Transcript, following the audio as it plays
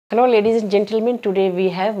Hello, ladies and gentlemen. Today we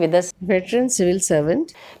have with us Veteran civil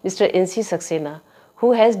servant Mr. NC Saxena,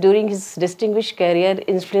 who has during his distinguished career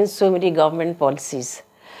influenced so many government policies.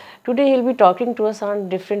 Today he will be talking to us on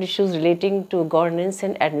different issues relating to governance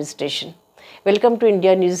and administration. Welcome to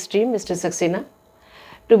India News Stream, Mr. Saxena.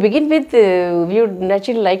 To begin with, we would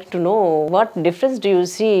naturally like to know what difference do you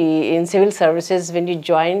see in civil services when you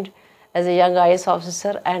joined as a young IAS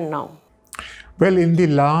officer and now? Well, in the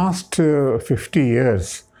last 50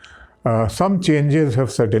 years, some changes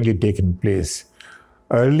have certainly taken place.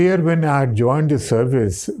 Earlier, when I had joined the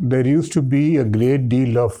service, there used to be a great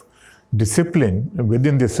deal of discipline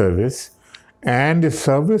within the service, and the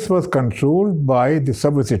service was controlled by the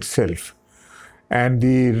service itself. And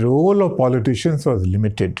the role of politicians was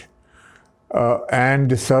limited. And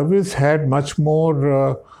the service had much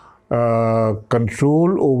more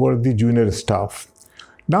control over the junior staff.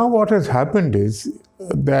 Now what has happened is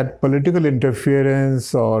that political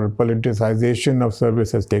interference or politicization of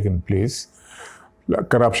service has taken place.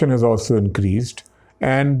 Corruption has also increased,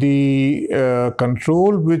 and the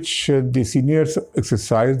control which the seniors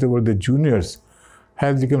exercised over the juniors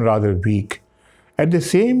has become rather weak. At the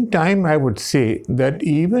same time, I would say that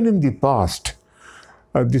even in the past,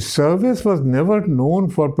 the service was never known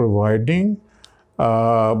for providing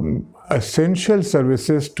essential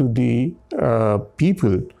services to the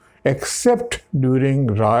people, except during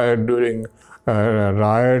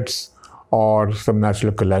riots or some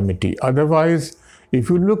natural calamity. Otherwise,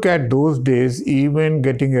 if you look at those days, even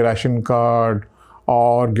getting a ration card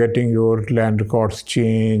or getting your land records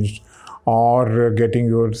changed or getting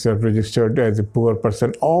yourself registered as a poor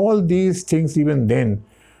person, all these things even then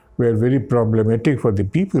were very problematic for the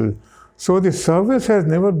people. So the service has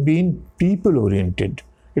never been people-oriented.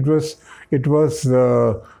 It was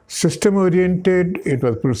system-oriented, it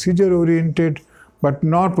was procedure-oriented, but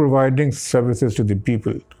not providing services to the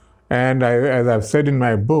people. And as I've said in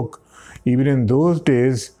my book, even in those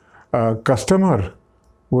days, a customer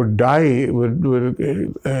would die because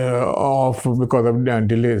of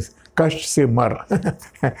delays. Kasht se mar.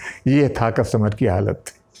 Ye tha customer ki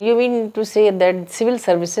halat. You mean to say that civil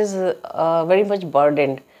services are very much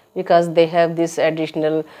burdened because they have this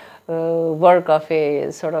additional work of a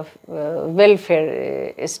sort of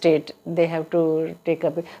welfare state they have to take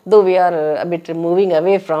up. Though we are a bit moving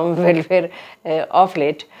away from welfare of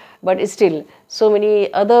late, but still so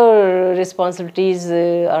many other responsibilities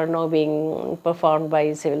are now being performed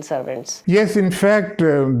by civil servants. Yes, in fact,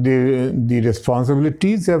 the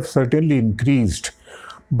responsibilities have certainly increased,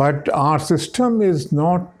 but our system is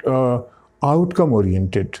not outcome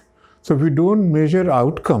oriented. So we don't measure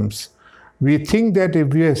outcomes. We think that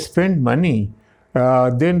if we have spent money,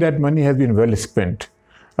 then that money has been well spent.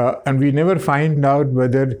 And we never find out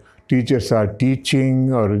whether teachers are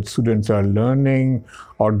teaching or students are learning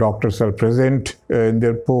or doctors are present in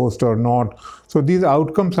their post or not. So these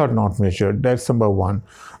outcomes are not measured. That's number one.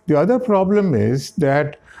 The other problem is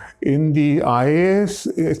that in the IAS,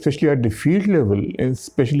 especially at the field level,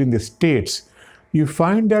 especially in the states, you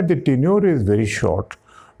find that the tenure is very short,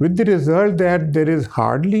 with the result that there is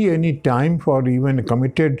hardly any time for even a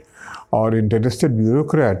committed or interested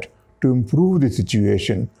bureaucrat to improve the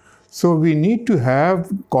situation. So we need to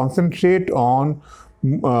concentrate on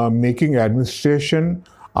making administration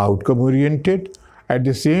outcome-oriented. At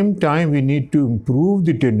the same time, we need to improve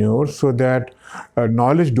the tenure so that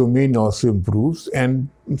knowledge domain also improves and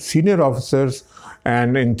senior officers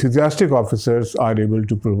and enthusiastic officers are able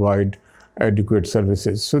to provide adequate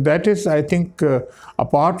services. So that is, I think,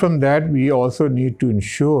 apart from that, we also need to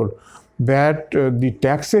ensure that the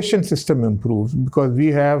taxation system improves, because we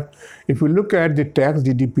have, if you look at the tax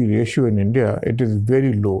GDP ratio in India, it is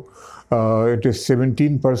very low. It is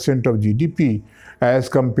 17% of GDP as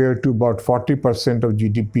compared to about 40% of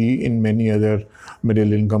GDP in many other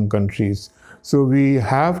middle income countries. So we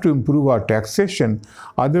have to improve our taxation.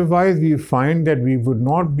 Otherwise, we find that we would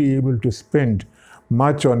not be able to spend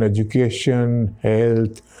much on education,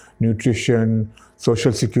 health, nutrition,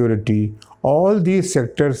 social security. All these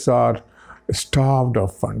sectors are starved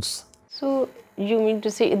of funds. So you mean to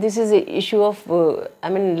say this is an issue of,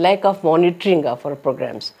 lack of monitoring of our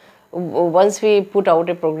programs. Once we put out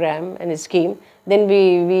a program and a scheme, then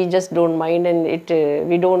we just don't mind, and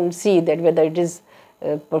we don't see that whether it is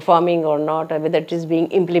performing or not, or whether it is being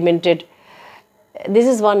implemented. This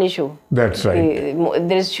is one issue. That's right.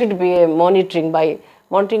 There should be a monitoring by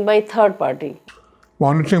third party.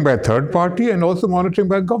 Monitoring by third party and also monitoring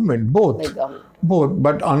by government, both. Both.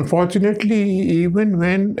 But unfortunately,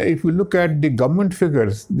 even if you look at the government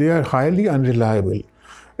figures, they are highly unreliable.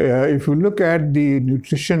 if you look at the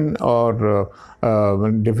nutrition or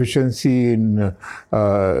deficiency in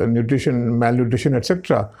nutrition, malnutrition,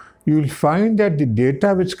 etc., you will find that the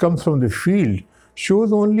data which comes from the field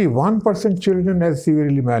shows only 1% children as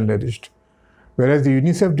severely malnourished, whereas the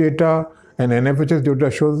UNICEF data and NFHS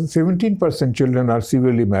data shows 17% children are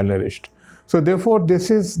severely malnourished. So therefore,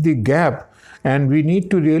 this is the gap, and we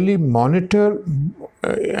need to really monitor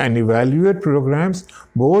and evaluate programs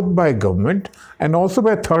both by government and also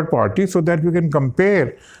by third parties, so that we can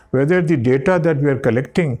compare whether the data that we are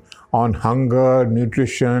collecting on hunger,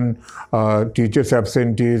 nutrition, teachers'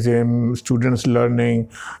 absenteeism, students' learning,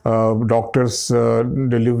 doctors'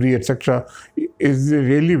 delivery, etc., is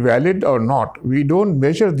really valid or not. We don't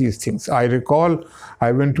measure these things. I recall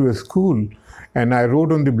I went to a school and I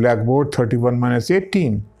wrote on the blackboard 31 minus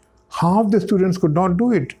 18. Half the students could not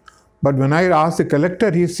do it. But when I asked the collector,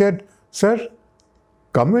 he said, "Sir,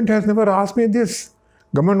 government has never asked me this.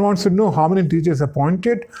 Government wants to know how many teachers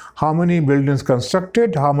appointed, how many buildings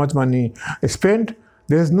constructed, how much money spent.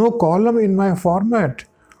 There is no column in my format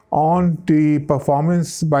on the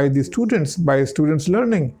performance by the students, by students'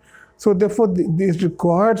 learning." So therefore, this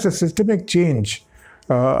requires a systemic change.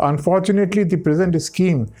 Unfortunately, the present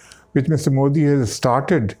scheme, which Mr. Modi has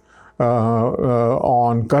started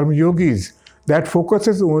on Karma Yogis, that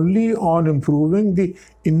focuses only on improving the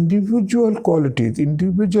individual qualities,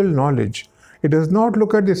 individual knowledge. It does not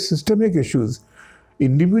look at the systemic issues.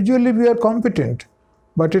 Individually, we are competent,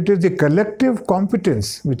 but it is the collective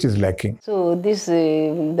competence which is lacking. So this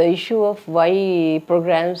the issue of why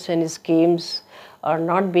programs and schemes are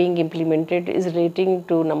not being implemented is relating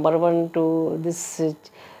to, number one, to this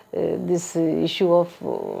issue of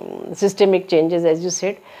systemic changes, as you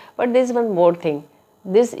said. But there is one more thing,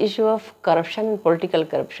 this issue of corruption and political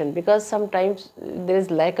corruption, because sometimes there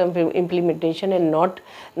is lack of implementation and not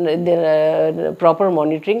proper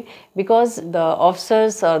monitoring, because the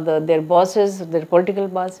officers or their bosses, their political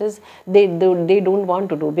bosses, they don't want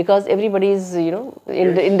to do, because everybody is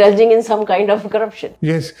indulging in some kind of corruption.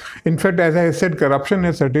 Yes, in fact, as I said, corruption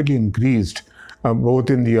has certainly increased both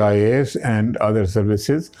in the IAS and other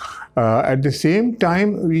services. At the same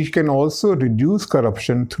time, we can also reduce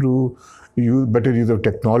corruption through better use of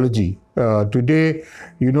technology. Today,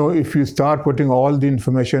 if you start putting all the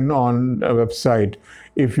information on a website,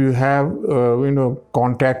 if you have,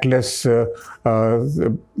 contactless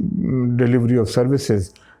delivery of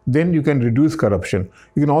services, then you can reduce corruption.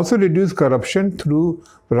 You can also reduce corruption through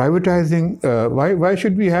privatizing. Why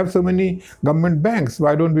should we have so many government banks?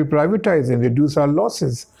 Why don't we privatize and reduce our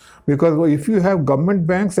losses? Because if you have government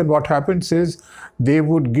banks, then what happens is they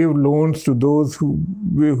would give loans to those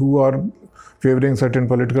who are favoring certain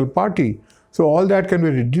political party. So all that can be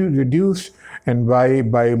reduced, and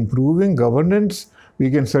by improving governance, we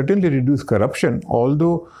can certainly reduce corruption,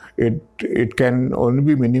 although it can only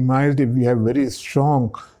be minimized if we have very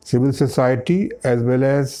strong civil society as well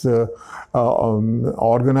as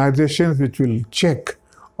organizations which will check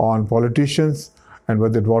on politicians and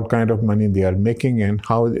what kind of money they are making and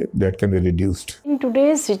how that can be reduced. In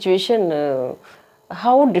today's situation,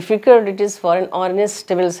 how difficult it is for an honest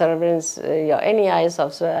civil servant, any IAS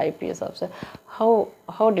officer, IPS officer,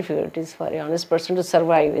 how difficult it is for an honest person to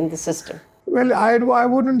survive in the system? Well, I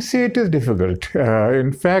wouldn't say it is difficult.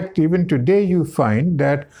 In fact, even today you find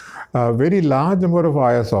that a very large number of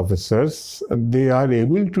IAS officers, they are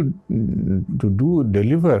able to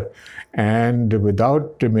deliver, and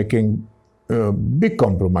without making big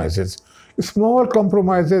compromises. Small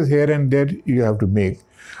compromises here and there you have to make.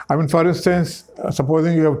 I mean, for instance,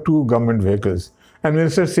 supposing you have 2 government vehicles, and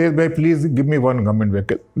minister says, please give me 1 government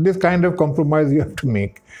vehicle. This kind of compromise you have to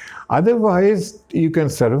make. Otherwise, you can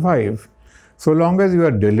survive. So long as you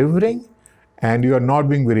are delivering and you are not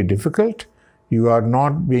being very difficult, you are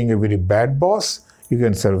not being a very bad boss, you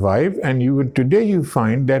can survive. And today you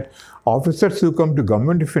find that officers who come to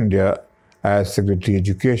Government of India as Secretary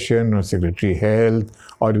Education or Secretary Health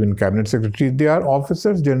or even Cabinet Secretary, they are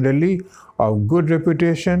officers generally of good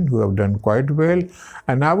reputation who have done quite well.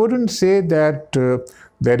 And I wouldn't say that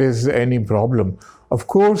there is any problem. Of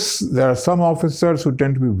course, there are some officers who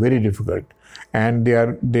tend to be very difficult, and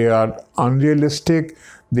they are unrealistic.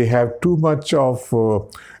 They have too much of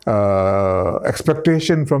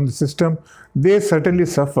expectation from the system. They certainly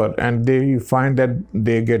suffer, and you find that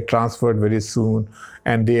they get transferred very soon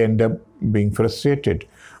and they end up being frustrated.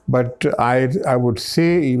 But I would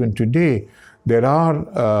say even today there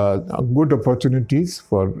are good opportunities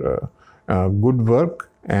for good work,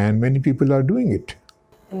 and many people are doing it.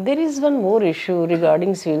 There is one more issue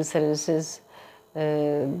regarding civil services.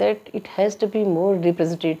 that it has to be more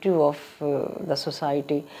representative of the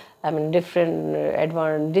society. I mean,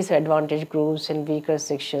 different disadvantaged groups and weaker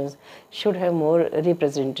sections should have more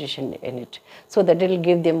representation in it, so that it will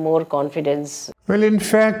give them more confidence. Well, in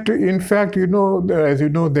fact, as you know,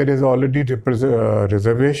 there is already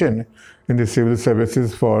reservation in the civil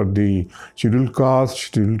services for the scheduled castes,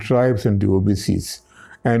 scheduled tribes, and the OBCs.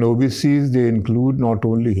 And OBCs, they include not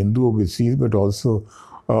only Hindu OBCs but also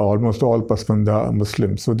almost all Pasmanda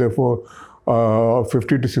Muslims. So therefore,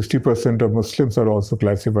 50 to 60% of Muslims are also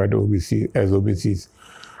classified as OBCs.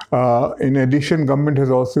 In addition, government has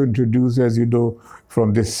also introduced, as you know,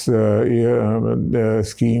 from this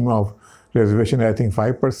scheme of reservation, I think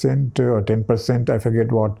 5% or 10%, I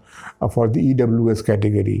forget what, for the EWS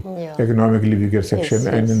category, Yeah. economically weaker section.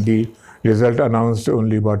 Yes, And yes. in the result announced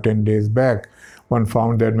only about 10 days back, one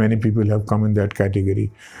found that many people have come in that category.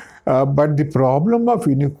 But the problem of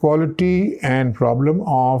inequality and problem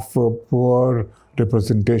of poor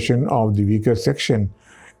representation of the weaker section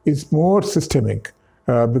is more systemic.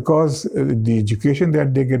 Because the education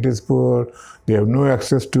that they get is poor, they have no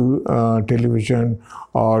access to television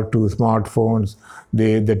or to smartphones,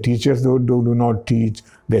 the teachers do not teach,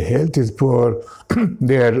 their health is poor,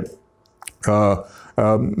 their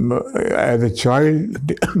as a child,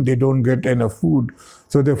 they don't get enough food,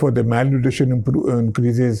 so therefore the malnutrition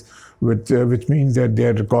increases, which means that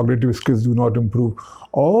their cognitive skills do not improve.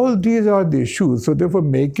 All these are the issues. So therefore,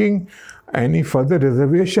 making any further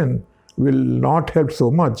reservation will not help so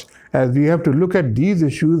much, as we have to look at these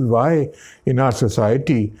issues, why in our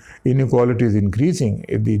society inequality is increasing.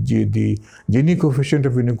 The Gini coefficient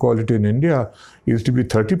of inequality in India used to be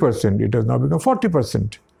 30%, it has now become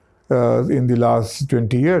 40%. In the last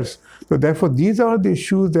 20 years. So therefore, these are the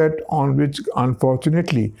issues that on which,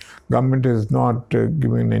 unfortunately, government has not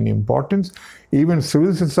given any importance. Even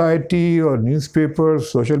civil society or newspapers,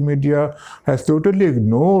 social media has totally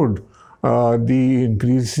ignored the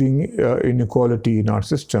increasing inequality in our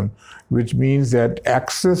system, which means that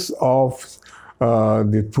access of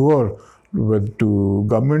the poor to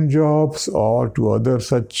government jobs or to other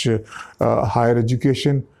such higher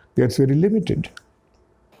education gets very limited.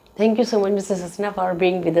 Thank you so much, Mr. Saxena, for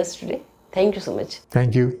being with us today. Thank you so much.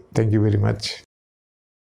 Thank you. Thank you very much.